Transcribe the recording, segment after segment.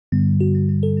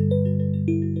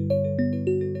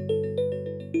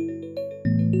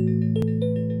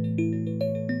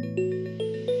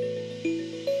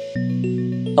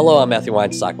Hello, I'm Matthew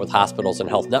Weinstock with Hospitals and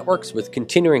Health Networks with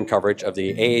continuing coverage of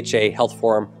the AHA Health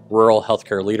Forum Rural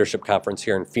Healthcare Leadership Conference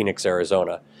here in Phoenix,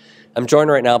 Arizona. I'm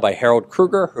joined right now by Harold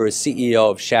Krueger, who is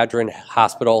CEO of Chadron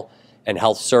Hospital and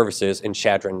Health Services in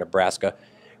Chadron, Nebraska.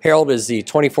 Harold is the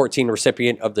 2014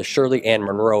 recipient of the Shirley Ann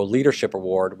Monroe Leadership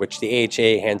Award, which the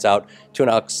AHA hands out to an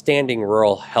outstanding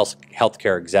rural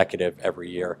healthcare executive every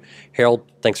year. Harold,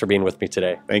 thanks for being with me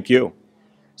today. Thank you.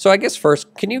 So I guess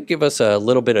first, can you give us a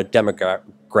little bit of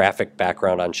demographic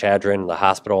background on Chadron, the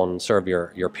hospital, and sort of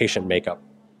your patient makeup?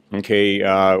 Okay,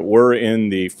 we're in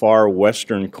the far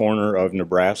western corner of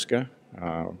Nebraska.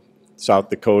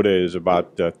 South Dakota is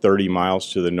about 30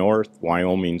 miles to the north.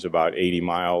 Wyoming's about 80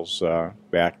 miles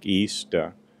back east,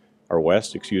 or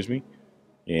west, excuse me.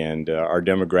 And our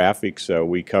demographics,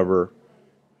 we cover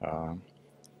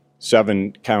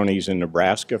 7 counties in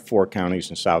Nebraska, 4 counties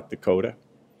in South Dakota.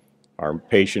 Our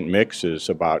patient mix is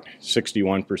about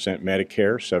 61%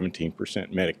 Medicare,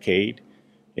 17% Medicaid,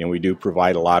 and we do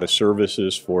provide a lot of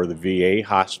services for the VA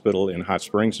hospital in Hot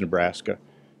Springs, Nebraska,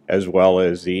 as well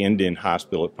as the Indian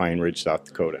Hospital at Pine Ridge, South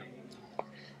Dakota.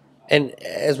 And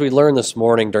as we learned this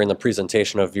morning during the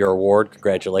presentation of your award,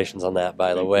 congratulations on that,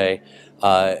 by the way,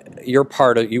 you were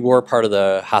part of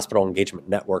the Hospital Engagement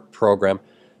Network program.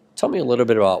 Tell me a little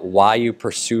bit about why you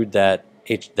pursued that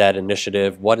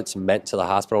initiative, what it's meant to the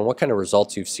hospital, and what kind of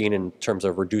results you've seen in terms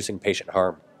of reducing patient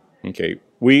harm. Okay,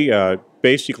 we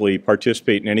basically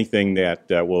participate in anything that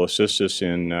will assist us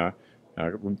in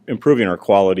improving our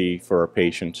quality for our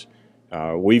patients.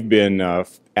 We've been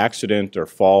accident or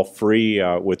fall free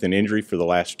with an injury for the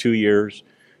last 2 years.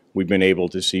 We've been able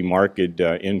to see marked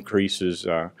increases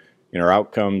in our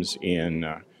outcomes in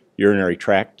urinary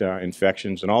tract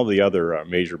infections and all the other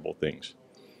measurable things.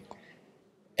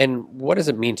 And what does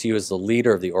it mean to you as the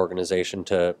leader of the organization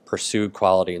to pursue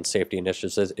quality and safety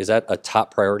initiatives? Is that a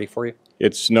top priority for you?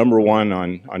 It's number one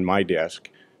on my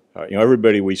desk.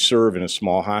 Everybody we serve in a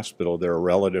small hospital, they're a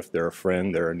relative, they're a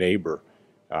friend, they're a neighbor.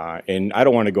 And I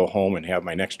don't want to go home and have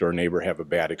my next door neighbor have a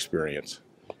bad experience.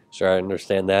 Sure, I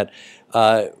understand that.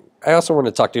 I also want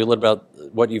to talk to you a little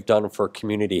about what you've done for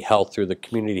community health through the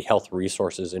Community Health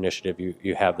Resources Initiative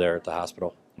you have there at the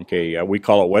hospital. Okay, we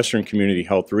call it Western Community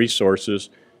Health Resources.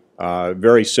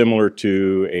 Very similar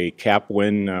to a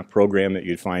CAPWIN program that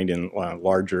you'd find in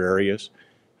larger areas.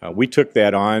 We took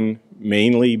that on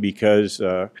mainly because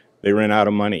they ran out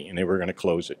of money and they were going to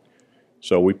close it.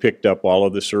 So we picked up all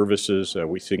of the services.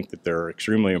 We think that they're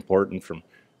extremely important, from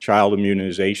child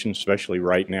immunization, especially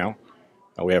right now.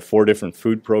 We have 4 different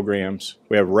food programs.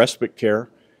 We have respite care.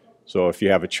 So if you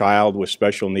have a child with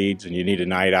special needs and you need a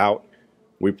night out,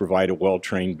 we provide a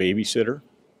well-trained babysitter.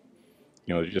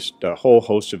 Just a whole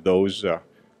host of those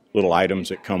little items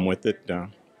that come with it.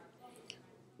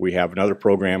 We have another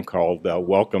program called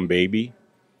Welcome Baby,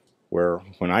 where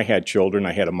when I had children,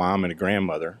 I had a mom and a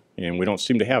grandmother, and we don't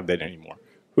seem to have that anymore.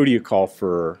 Who do you call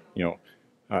for,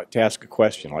 to ask a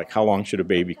question like, how long should a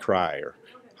baby cry, or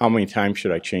how many times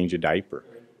should I change a diaper?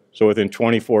 So within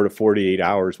 24 to 48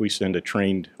 hours, we send a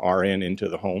trained RN into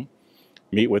the home,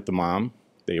 meet with the mom,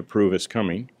 they approve us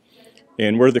coming,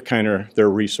 and we're their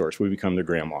resource. We become their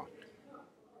grandma.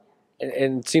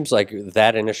 And it seems like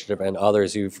that initiative and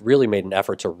others, you've really made an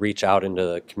effort to reach out into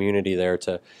the community there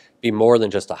to be more than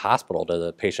just a hospital to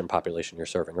the patient population you're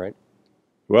serving, right?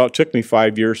 Well, it took me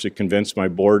 5 years to convince my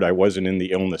board I wasn't in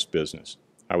the illness business.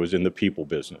 I was in the people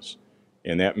business,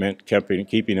 and that meant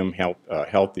keeping them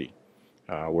healthy.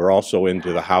 We're also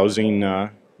into the housing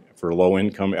for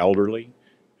low-income elderly.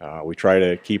 We try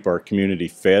to keep our community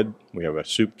fed. We have a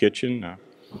soup kitchen.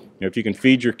 If you can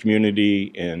feed your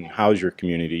community and house your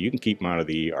community, you can keep them out of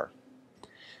the ER. I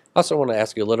also want to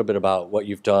ask you a little bit about what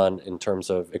you've done in terms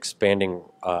of expanding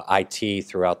IT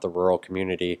throughout the rural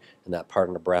community in that part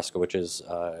of Nebraska, which is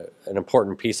an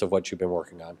important piece of what you've been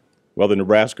working on. Well, the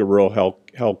Nebraska Rural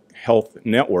Health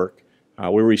Network,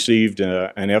 we received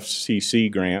an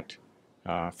FCC grant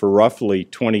for roughly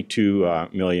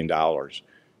 $22 million.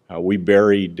 We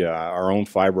buried our own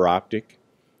fiber optic,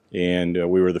 and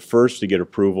we were the first to get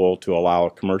approval to allow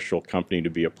a commercial company to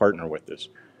be a partner with us.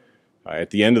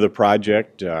 At the end of the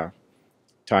project,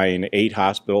 tying 8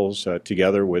 hospitals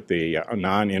together with a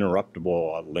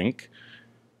non-interruptible link,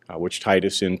 which tied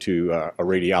us into a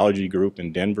radiology group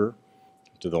in Denver,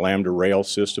 to the Lambda Rail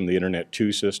system, the Internet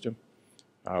 2 system.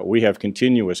 We have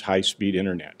continuous high-speed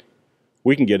internet.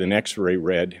 We can get an X-ray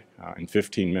read in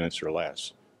 15 minutes or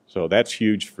less. So that's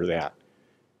huge for that.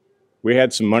 We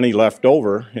had some money left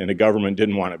over, and the government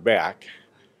didn't want it back.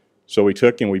 So we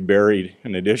took and we buried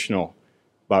an additional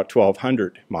about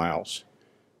 1,200 miles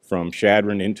from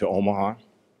Chadron into Omaha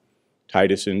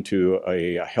tied us into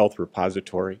a health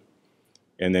repository,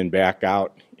 and then back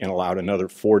out and allowed another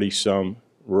 40-some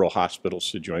rural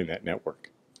hospitals to join that network.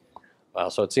 Wow,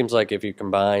 so it seems like if you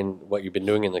combine what you've been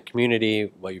doing in the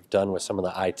community, what you've done with some of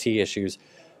the IT issues,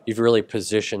 you've really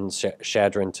positioned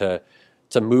Chadron to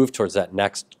move towards that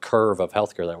next curve of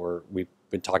healthcare that we've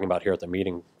been talking about here at the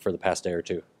meeting for the past day or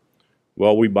two.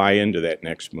 Well, we buy into that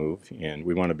next move, and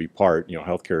we want to be part. You know,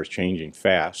 healthcare is changing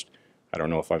fast. I don't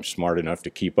know if I'm smart enough to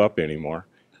keep up anymore,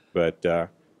 but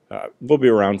we'll be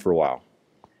around for a while.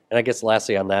 And I guess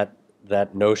lastly on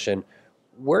that notion,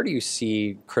 where do you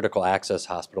see critical access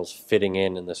hospitals fitting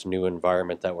in this new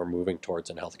environment that we're moving towards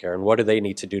in healthcare, and what do they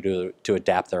need to do to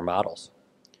adapt their models?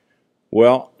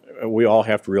 Well, we all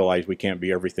have to realize we can't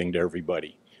be everything to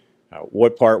everybody.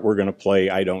 What part we're going to play,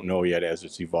 I don't know yet as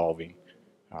it's evolving.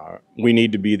 We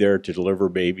need to be there to deliver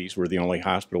babies. We're the only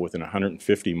hospital within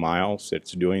 150 miles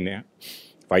that's doing that.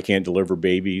 If I can't deliver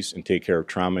babies and take care of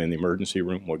trauma in the emergency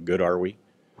room, what good are we?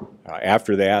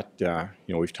 After that,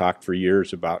 we've talked for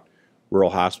years about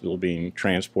rural hospitals being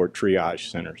transport triage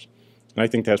centers. And I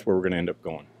think that's where we're going to end up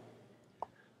going.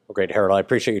 Well, great, Harold. I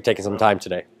appreciate you taking some time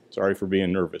today. Sorry for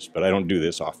being nervous, but I don't do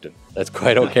this often. That's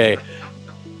quite okay.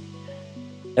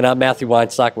 And I'm Matthew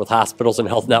Weinstock with Hospitals and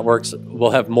Health Networks.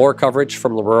 We'll have more coverage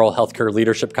from the Rural Healthcare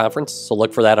Leadership Conference, so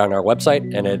look for that on our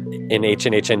website and in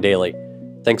HNHN Daily.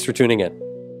 Thanks for tuning in.